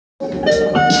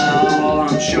All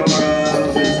I'm sure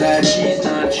of is that she's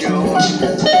not yours.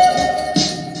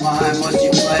 Why must you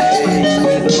play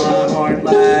with my heart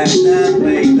like that,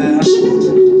 baby?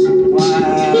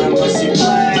 Why must you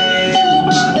play with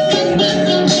my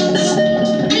feelings?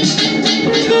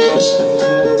 You know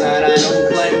that I don't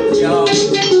play with yours.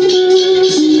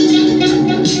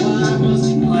 Why must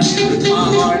you play with my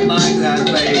heart like that,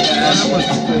 baby?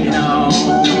 You know,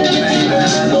 baby,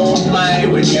 I don't play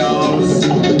with yours.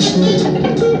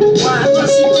 Why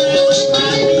must you play with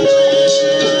my feelings?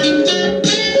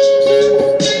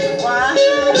 Why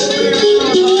have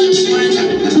you hearts when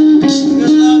your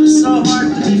love is so hard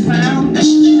to be found?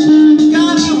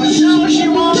 God, I was sure she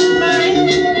wanted me.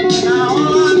 Now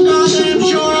all I'm goddamn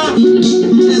sure of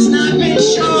is not being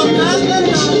sure of nothing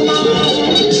no more.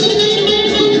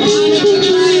 Why did you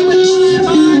play with my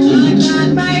heart like that,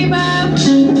 baby?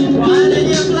 Why did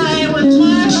you play with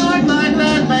my heart like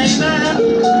that, baby?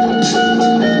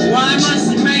 Why must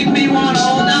it make me want to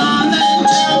hold on and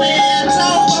tell me it's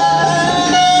over?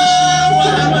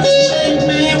 Why must it make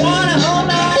me want to hold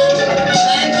on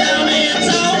and tell me it's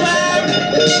over?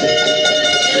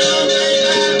 You know,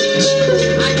 baby,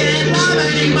 I can't love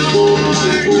anymore.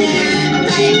 Can't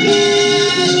take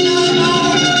it no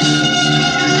more.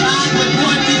 Not with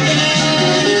what you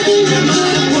did to my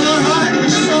poor heart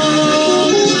and soul,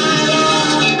 my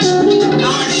love.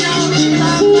 I'll show you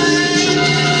love me.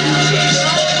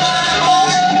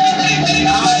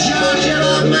 I'll show you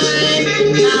love me.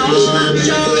 Now all I'm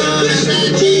sure of is that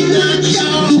she's not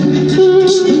sure.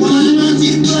 Why must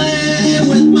you play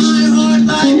with my heart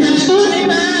like that,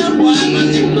 baby? Why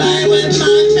must you play with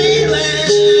my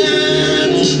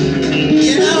feelings?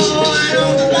 You know I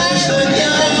don't play with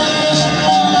yours.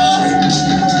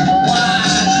 Why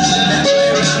should I play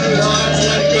around with hearts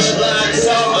when good luck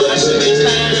so hard to be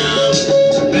found?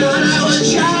 God, I was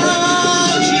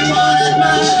sure she wanted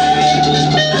me.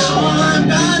 Now all I'm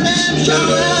goddamn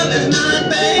sure of is not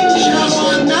being sure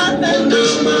of nothing no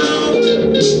more.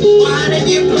 Why did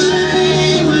you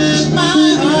play with my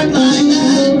heart like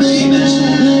that, baby?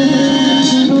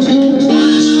 Why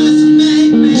must it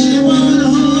make me want to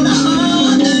hold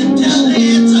on until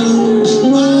it's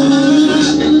over?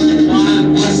 Why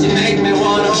must it make me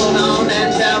want to hold on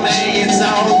and tell me it's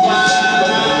over?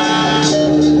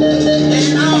 You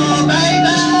know,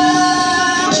 baby,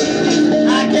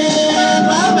 I can't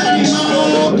love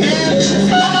anymore. Can't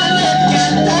find it,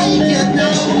 can't take it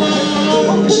no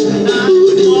more. Not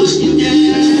with what you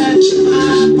did to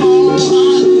my poor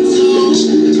heart and soul.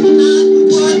 Not with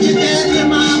what you did to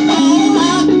my poor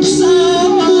heart and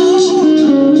soul.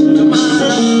 To my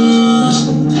love,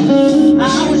 I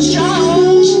was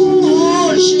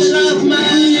sure she loved me.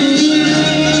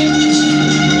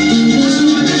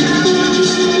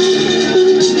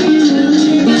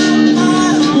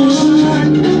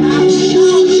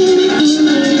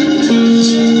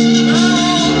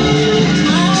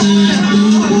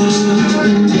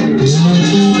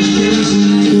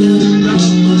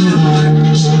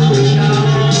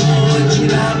 She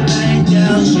loved me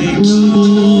till she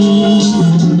grew.